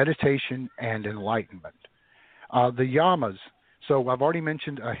meditation and enlightenment. The yamas. So I've already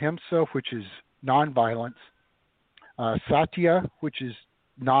mentioned ahimsa, which is nonviolence. Satya, which is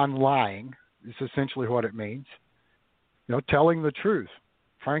non-lying, is essentially what it means. Telling the truth.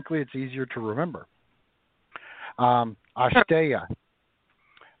 Frankly, it's easier to remember. Asteya.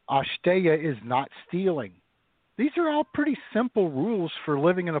 Asteya is not stealing. These are all pretty simple rules for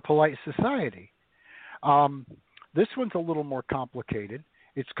living in a polite society. This one's a little more complicated.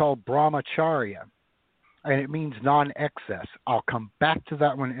 It's called brahmacharya, and it means non-excess. I'll come back to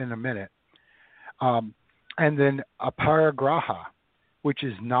that one in a minute. And then aparigraha, which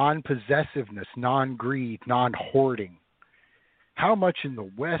is non-possessiveness, non-greed, non-hoarding. How much in the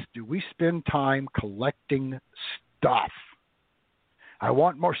West do we spend time collecting stuff? I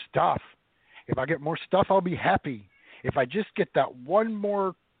want more stuff. If I get more stuff, I'll be happy. If I just get that one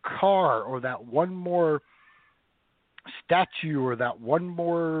more car or that one more statue or that one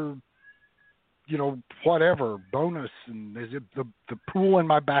more, whatever, bonus, and the pool in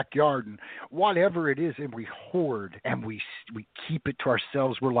my backyard and whatever it is, and we hoard and we keep it to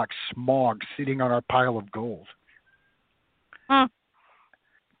ourselves. We're like smog sitting on our pile of gold.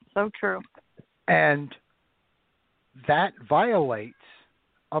 So true. And that violates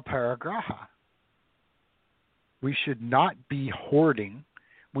aparigraha. We should not be hoarding.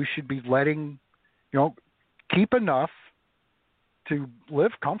 We should be letting, keep enough to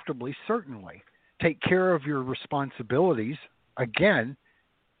live comfortably, certainly. Take care of your responsibilities. Again,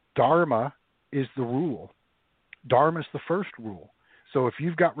 dharma is the rule. Dharma is the first rule. So if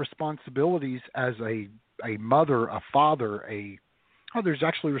you've got responsibilities as a mother, a father, there's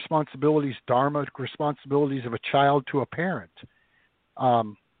actually responsibilities, dharma, responsibilities of a child to a parent.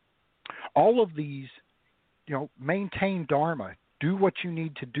 All of these, maintain dharma. Do what you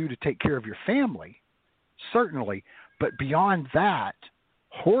need to do to take care of your family, certainly. But beyond that,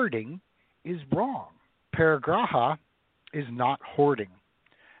 hoarding is wrong. Parigraha is not hoarding.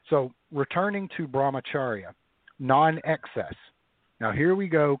 So returning to brahmacharya, non-excess. Now here we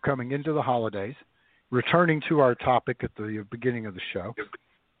go, coming into the holidays, returning to our topic at the beginning of the show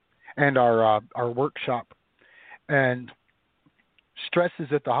and our workshop and stresses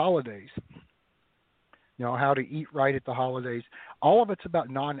at the holidays. How to eat right at the holidays. All of it's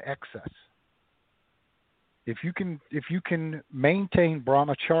about non-excess. If you can maintain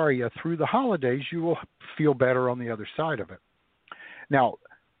brahmacharya through the holidays, you will feel better on the other side of it. Now,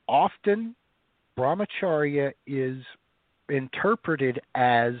 often brahmacharya is interpreted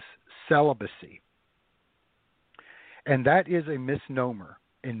as celibacy. And that is a misnomer.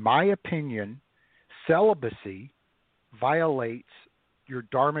 In my opinion, celibacy violates your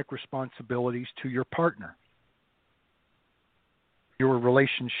dharmic responsibilities to your partner. Your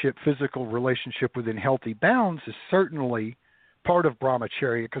relationship, physical relationship within healthy bounds is certainly part of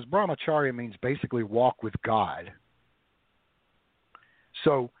brahmacharya, because brahmacharya means basically walk with God.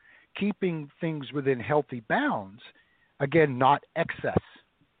 So keeping things within healthy bounds, again, not excess.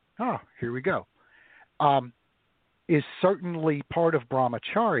 Here we go. Is certainly part of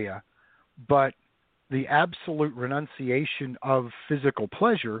brahmacharya, but the absolute renunciation of physical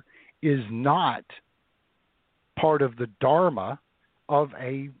pleasure is not part of the dharma of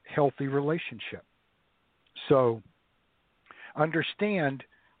a healthy relationship. So understand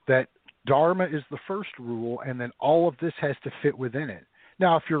that dharma is the first rule, and then all of this has to fit within it.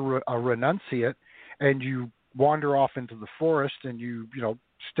 Now, if you're a renunciate and you wander off into the forest and you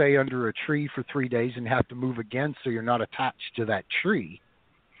stay under a tree for 3 days and have to move again so you're not attached to that tree,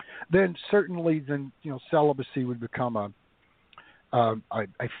 then certainly celibacy would become a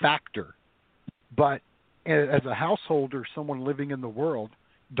factor. But as a householder, someone living in the world,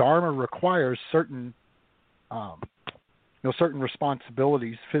 dharma requires certain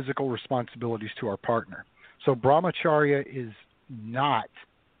responsibilities, physical responsibilities to our partner. So brahmacharya is not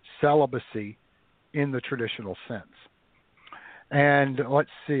celibacy in the traditional sense. And let's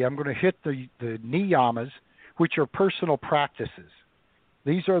see, I'm going to hit the niyamas, which are personal practices.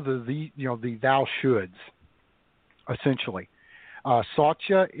 These are the thou shoulds, essentially.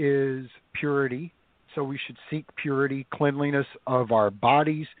 Satya is purity, so we should seek purity, cleanliness of our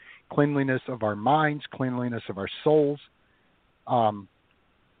bodies, cleanliness of our minds, cleanliness of our souls.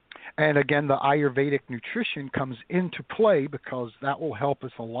 And again, the Ayurvedic nutrition comes into play because that will help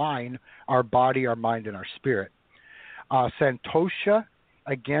us align our body, our mind, and our spirit. Santosha,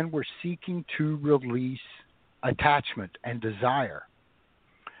 again, we're seeking to release attachment and desire.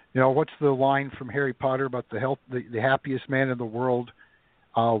 What's the line from Harry Potter about the happiest man in the world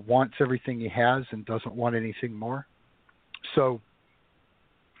wants everything he has and doesn't want anything more? So,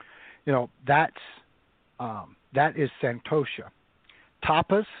 that is Santosha.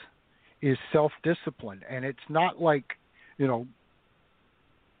 Tapas is self-discipline, and it's not like,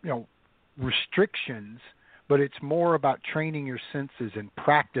 restrictions, but it's more about training your senses and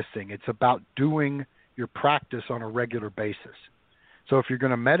practicing. It's about doing your practice on a regular basis. So if you're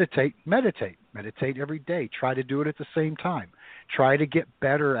going to meditate every day. Try to do it at the same time. Try to get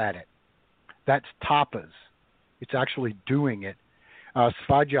better at it. That's tapas. It's actually doing it.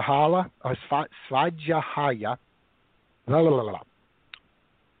 Svadhyaya. Svadhyaya.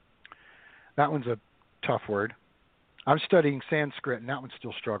 That one's a tough word. I'm studying Sanskrit, and that one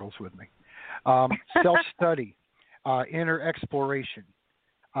still struggles with me. Self-study, inner exploration.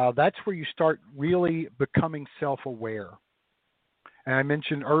 That's where you start really becoming self-aware. And I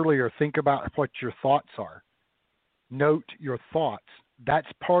mentioned earlier, think about what your thoughts are. Note your thoughts. That's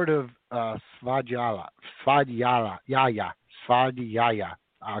part of Svadhyaya.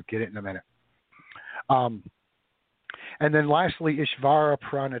 I'll get it in a minute. And then lastly, Ishvara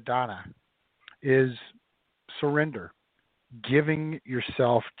Pranadhana is surrender, giving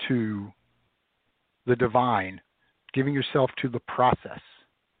yourself to the divine, giving yourself to the process,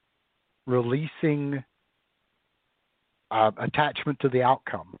 releasing attachment to the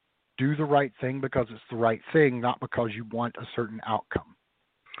outcome. Do the right thing because it's the right thing, not because you want a certain outcome.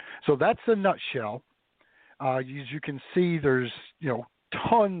 So that's a nutshell. As you can see, there's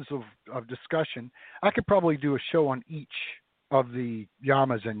tons of discussion. I could probably do a show on each of the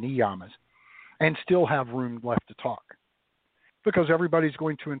yamas and niyamas and still have room left to talk, because everybody's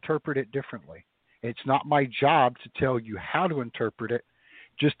going to interpret it differently. It's not my job to tell you how to interpret it,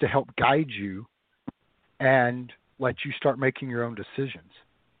 just to help guide you and let you start making your own decisions.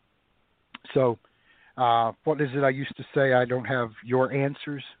 So what is it I used to say? I don't have your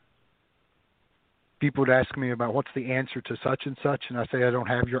answers. People would ask me about what's the answer to such and such, and I say I don't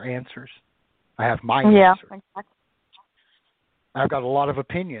have your answers. I have my answer. Exactly. I've got a lot of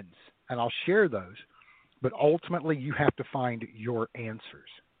opinions, and I'll share those, but ultimately you have to find your answers.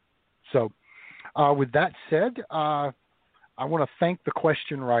 So with that said, I want to thank the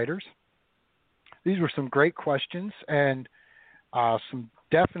question writers. These were some great questions and some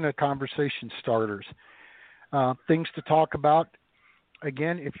definite conversation starters. Things to talk about.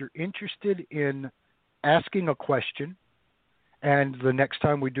 Again, if you're interested in asking a question, and the next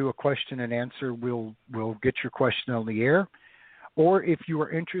time we do a question and answer, we'll get your question on the air. Or if you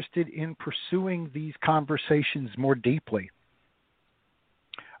are interested in pursuing these conversations more deeply,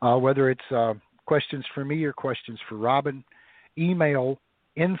 whether it's questions for me or questions for Robin, email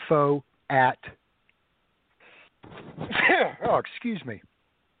info at oh, excuse me.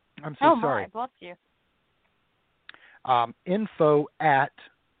 I'm so sorry. Bless you. Info at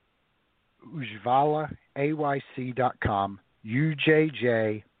Ujjvala AYC.com,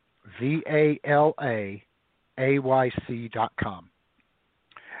 UJJVALA AYC.com.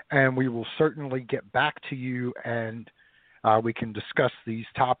 And we will certainly get back to you, and we can discuss these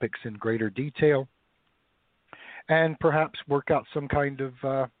topics in greater detail, and perhaps work out some kind of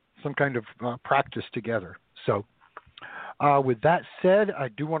practice together. So, with that said, I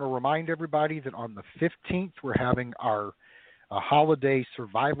do want to remind everybody that on the 15th we're having our holiday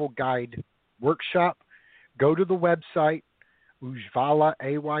survival guide workshop. Go to the website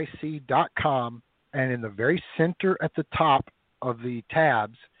ujjvalaayc.com, and in the very center at the top of the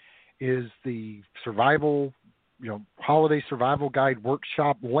tabs is the survival, holiday survival guide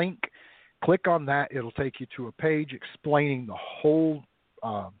workshop link. Click on that; it'll take you to a page explaining the whole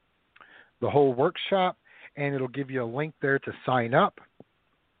workshop, and it'll give you a link there to sign up,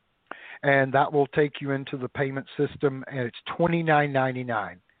 and that will take you into the payment system, and it's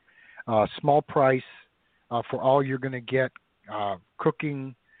 $29.99, small price for all you're going to get: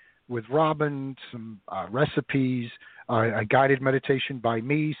 cooking with Robin, some recipes, a guided meditation by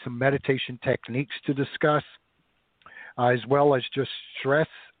me, some meditation techniques to discuss, as well as just stress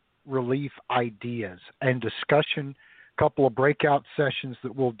relief ideas and discussion, a couple of breakout sessions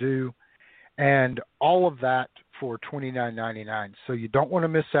that we'll do, and all of that for $29.99. So you don't want to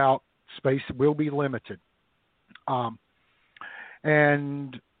miss out. Space will be limited.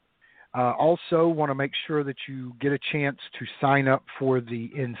 Also want to make sure that you get a chance to sign up for the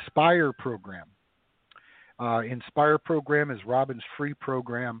Inspire program. Inspire program is Robin's free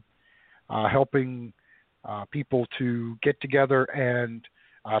program, helping people to get together and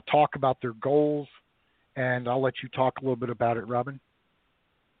talk about their goals. And I'll let you talk a little bit about it, Robin.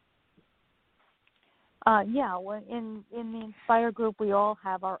 Well, in the Inspire group, we all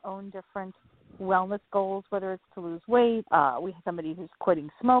have our own different wellness goals, whether it's to lose weight. We have somebody who's quitting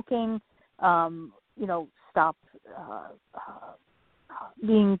smoking, stop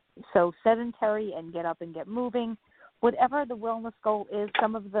being so sedentary and get up and get moving. Whatever the wellness goal is,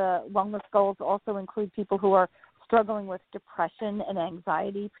 some of the wellness goals also include people who are struggling with depression and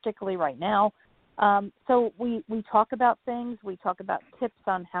anxiety, particularly right now. So we talk about things. We talk about tips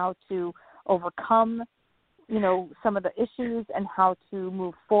on how to overcome, some of the issues and how to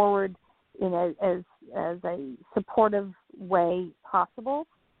move forward in as a supportive way possible.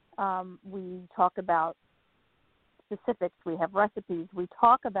 We talk about specifics. We have recipes. We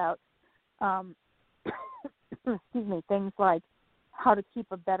talk about, things like how to keep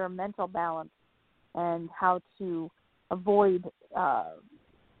a better mental balance and how to avoid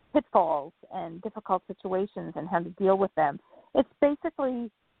pitfalls and difficult situations and how to deal with them. It's basically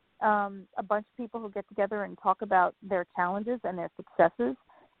a bunch of people who get together and talk about their challenges and their successes,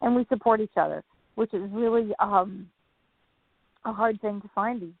 and we support each other, which is really a hard thing to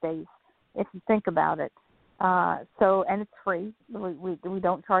find these days if you think about it. And it's free. We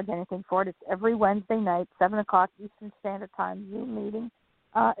don't charge anything for it. It's every Wednesday night, 7 o'clock Eastern Standard Time Zoom meeting.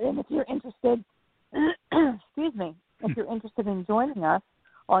 And if you're interested, if you're interested in joining us,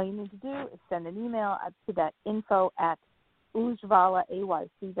 all you need to do is send an email to that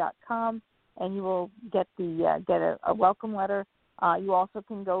info@ujjvalla.ayc.com, and you will get a welcome letter. You also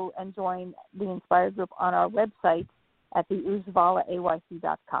can go and join the Inspire group on our website at the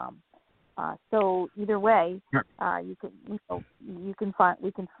ujjvallaaYC.com. So either way, you can find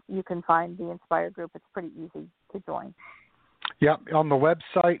the Inspire group. It's pretty easy to join. Yeah, on the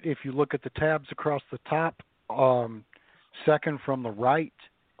website, if you look at the tabs across the top, second from the right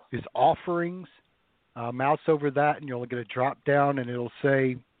is offerings. Mouse over that, and you'll get a drop down, and it'll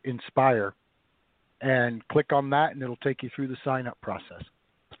say Inspire. And click on that, and it'll take you through the sign-up process.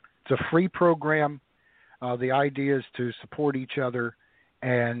 It's a free program. The idea is to support each other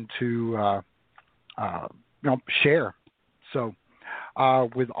and to share. So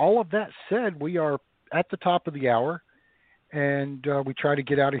with all of that said, we are at the top of the hour, and we try to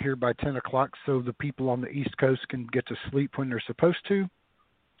get out of here by 10 o'clock so the people on the East Coast can get to sleep when they're supposed to.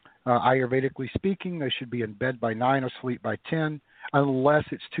 Ayurvedically speaking, they should be in bed by 9 or asleep by 10, unless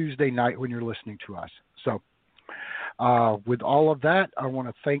it's Tuesday night when you're listening to us. So with all of that, I want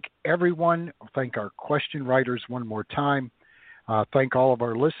to thank everyone, thank our question writers one more time, thank all of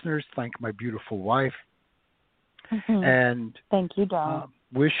our listeners, thank my beautiful wife, and thank you, Don.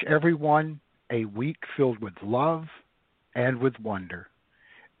 Wish everyone a week filled with love and with wonder.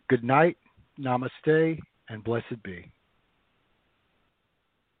 Good night, namaste, and blessed be.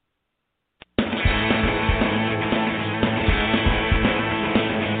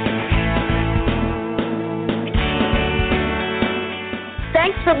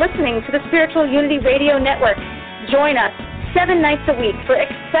 Thanks for listening to the Spiritual Unity Radio Network. Join us 7 nights a week for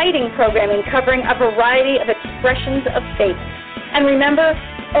exciting programming covering a variety of expressions of faith. And remember,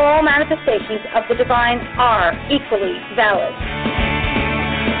 all manifestations of the divine are equally valid.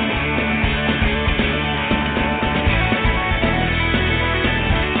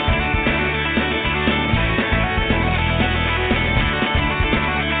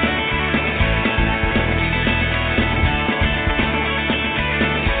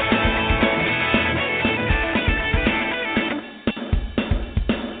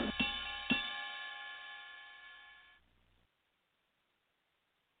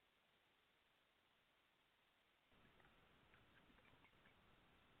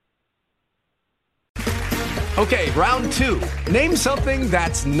 Okay, round 2. Name something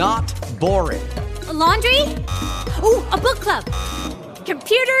that's not boring. A laundry? Ooh, a book club.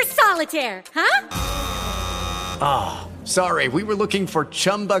 Computer solitaire, huh? Ah, oh, sorry, we were looking for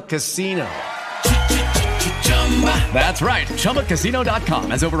Chumba Casino. That's right, ChumbaCasino.com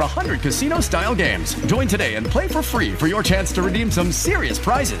has over 100 casino-style games. Join today and play for free for your chance to redeem some serious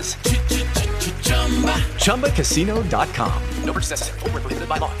prizes. ChumbaCasino.com. No purchase necessary. Void where prohibited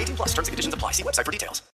by law. 18+ terms and conditions apply. See website for details.